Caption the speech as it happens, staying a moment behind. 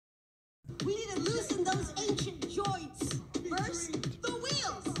We need to loosen those ancient joints. First, the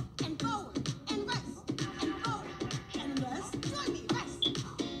wheels. And forward. And rest. And forward. And rest. Join me. Rest.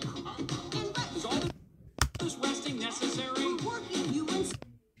 And rest. Is all this resting necessary? We're working you in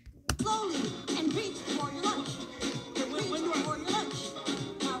slowly. And reach for your lunch. Reach for your lunch.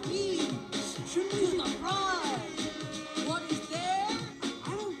 Now reach to the front. What is there?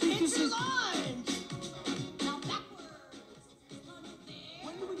 I don't think this is... lunch. Now backwards.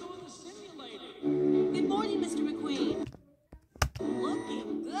 When do we go in the simulator? Good morning, Mr. McQueen.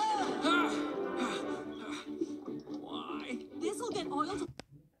 Looking good. Why? This'll get oil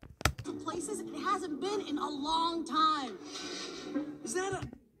to places it hasn't been in a long time. Is that a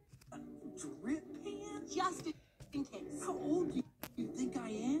drip pan? Just in case. How old do you think I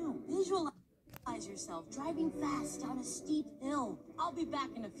am? Visualize yourself driving fast down a steep hill. I'll be back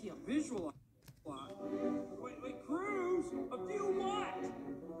in a few. Visualize. Wait, Cruz! A few what?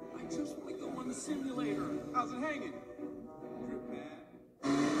 I just want to go on the simulator. How's it hanging? Drip pad.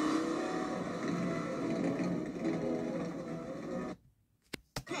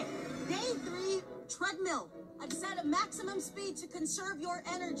 Okay, day 3, treadmill. I've set a maximum speed to conserve your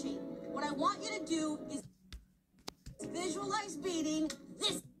energy. What I want you to do is visualize beating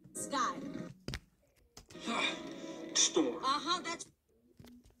this guy. Storm. That's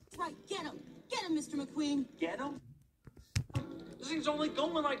right. Get him. Get him, Mr. McQueen. Get him? This thing's only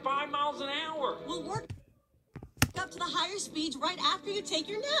going like 5 miles an hour. We'll work up to the higher speeds right after you take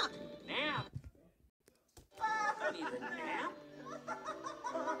your nap. Nap? I need a nap.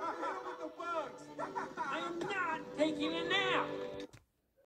 I am not taking a nap.